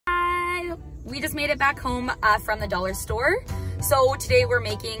we just made it back home from the dollar store. So today we're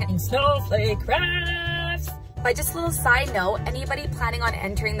making snowflake crafts. But just a little side note, anybody planning on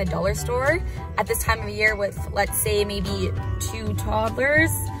entering the dollar store at this time of year with, let's say, maybe 2 toddlers,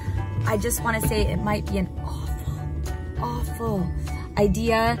 I just want to say it might be an awful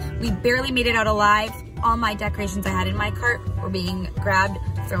idea. We barely made it out alive. All my decorations I had in my cart were being grabbed,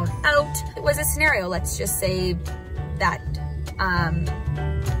 thrown out. It was a scenario, let's just say that.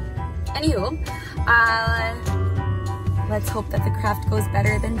 Anywho, let's hope that the craft goes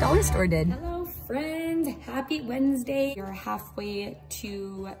better than dollar store did. Hello friend, happy Wednesday. You're halfway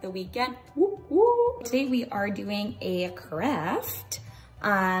to the weekend. Woo, woo. Today we are doing a craft.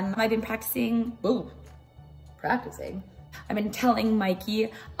 I've been practicing. I've been telling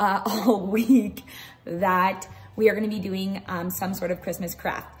Mikey all week that we are gonna be doing some sort of Christmas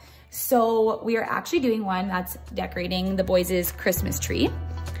craft. So we are actually doing one that's decorating the boys' Christmas tree.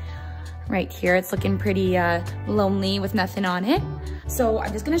 Right here, it's looking pretty lonely with nothing on it. So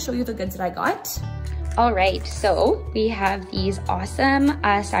I'm just gonna show you the goods that I got. All right, so we have these awesome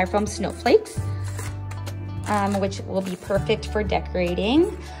styrofoam snowflakes, which will be perfect for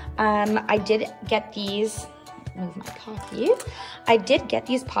decorating. I did get these, move my coffee. I did get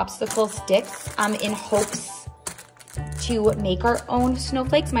these popsicle sticks in hopes to make our own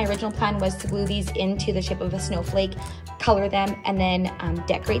snowflakes. My original plan was to glue these into the shape of a snowflake, color them, and then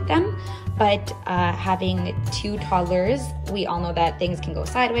decorate them. But having 2 toddlers, we all know that things can go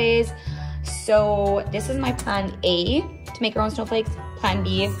sideways. So this is my plan A, to make our own snowflakes. Plan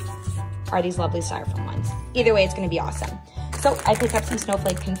B are these lovely styrofoam ones. Either way, it's gonna be awesome. So I picked up some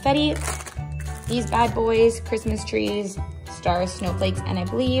snowflake confetti, these bad boys, Christmas trees, stars, snowflakes, and I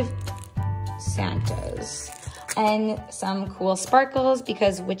believe Santas. And some cool sparkles,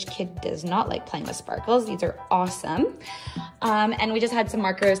 because which kid does not like playing with sparkles? These are awesome. And we just had some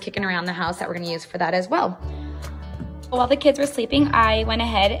markers kicking around the house that we're gonna use for that as well. While the kids were sleeping, I went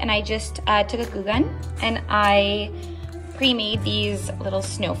ahead and I just took a glue gun and I pre-made these little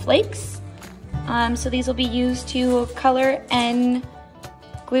snowflakes. So these will be used to color and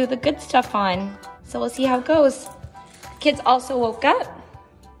glue the good stuff on. So we'll see how it goes. The kids also woke up.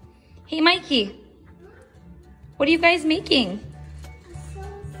 Hey Mikey, what are you guys making?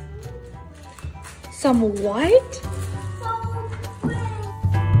 Some what?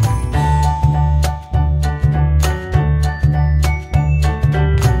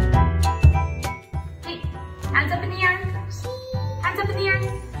 Hey, hands up in the air. Hands up in the air.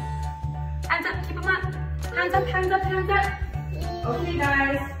 Hands up, keep them up. Hands up, hands up, hands up. Okay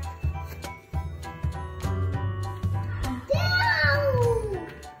guys.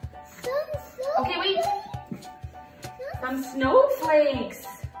 Okay, wait. Some snowflakes.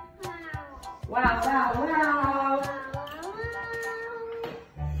 Wow, wow, wow.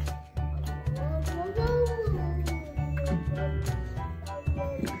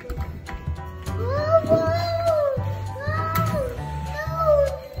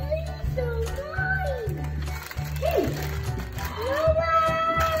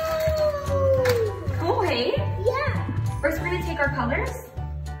 Cool, hey? Yeah. First, we're gonna take our colors.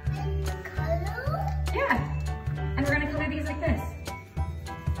 Yeah. And we're gonna color these like this.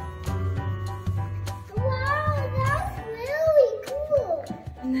 Wow, that's really cool.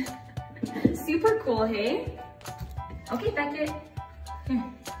 Super cool, hey? Okay, Beckett. Here.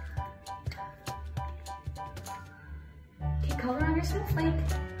 Okay, color on your snowflake.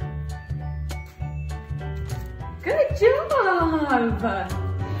 Good job!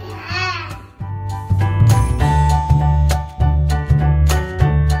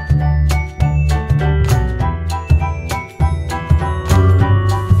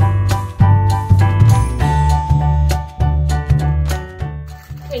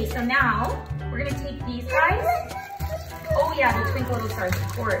 So now we're gonna take these guys. Oh yeah, the twinkle little stars, of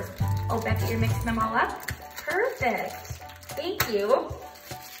course. Oh, Becky, you're mixing them all up? Perfect. Thank you.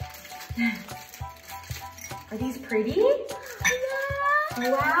 Are these pretty?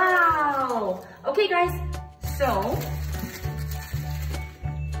 Wow. Okay, guys, so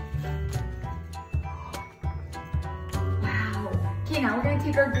wow. Okay, now we're gonna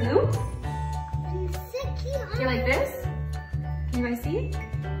take our glue. Okay, like this. Can you guys see?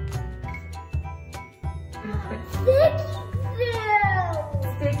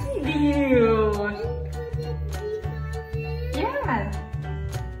 Sticky glue. Yeah.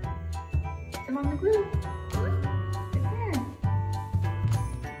 Some on the glue. Right there.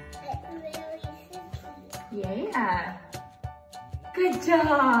 Yeah. Good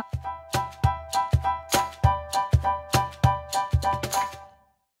job.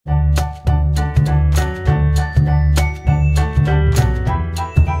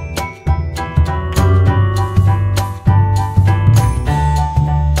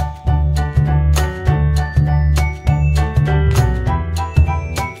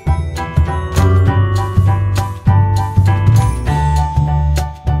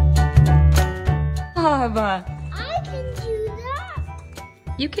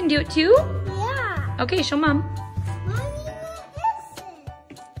 You can do it too? Yeah. Okay, show Mom. Mommy, what is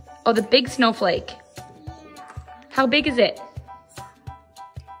it? Oh, the big snowflake. Yeah. How big is it?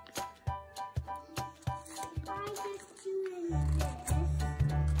 I just doing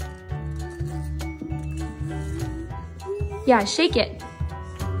this. Yeah, shake it.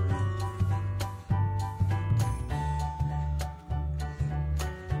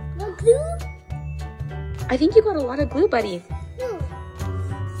 What glue? I think you got a lot of glue, buddy. No.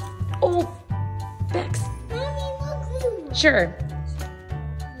 Oh, Bex. Mommy, what glue? Sure.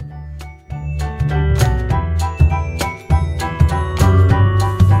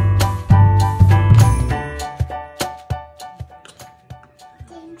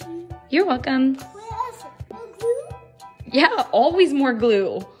 Thank you. You're welcome. What else? What glue? Yeah, always more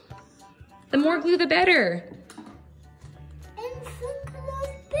glue. The more glue, the better. And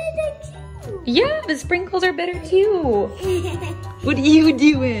sprinkles better too. Yeah, the sprinkles are better too. What are you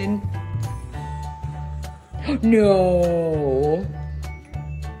doing? No.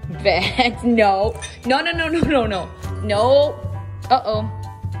 Bex, no. No, no, no, no, no, no. No. Uh-oh.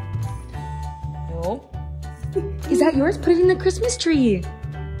 No. Is that yours? Put it in the Christmas tree.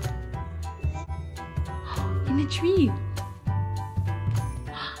 In the tree.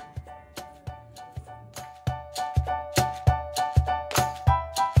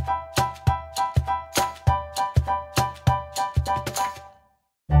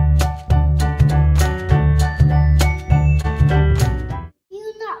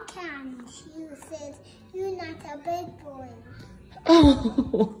 You not can. She says you're not a big boy.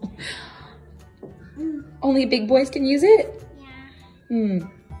 Oh. Only big boys can use it? Yeah.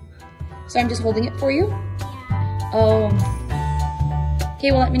 So I'm just holding it for you? Yeah. Oh.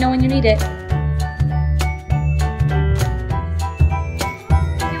 Okay, well, let me know when you need it.